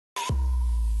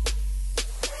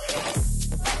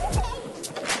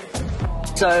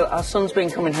So our son's been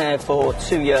coming here for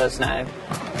 2 years now.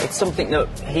 It's something that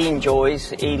he enjoys.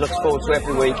 He looks forward to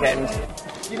every weekend.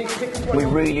 We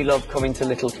really love coming to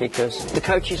Little Kickers. The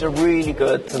coaches are really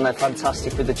good and they're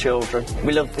fantastic with the children.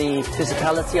 We love the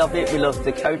physicality of it, we love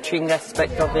the coaching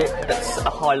aspect of it. That's a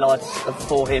highlight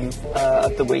for him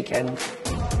of the weekend.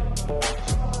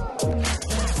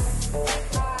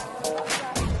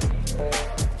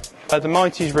 The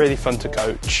Mighty's really fun to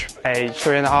coach, age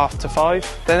 3.5 to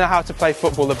 5. They know how to play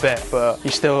football a bit, but you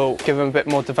still give them a bit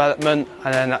more development,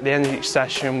 and then at the end of each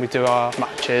session we do our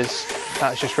matches.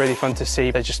 That's just really fun to see.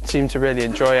 They just seem to really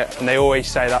enjoy it, and they always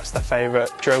say that's their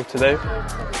favourite drill to do.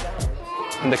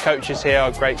 And the coaches here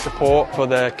are great support for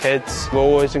the kids. We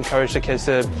always encourage the kids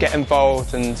to get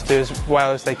involved and do as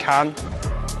well as they can.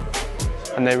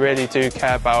 And they really do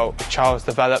care about the child's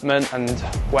development and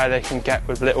where they can get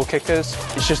with Little Kickers.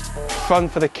 It's just fun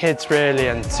for the kids really,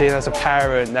 and seeing as a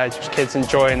parent, they're just kids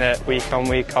enjoying it week on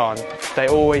week on. They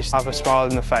always have a smile on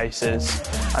their faces,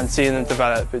 and seeing them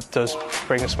develop, it does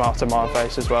bring a smile to my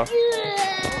face as well.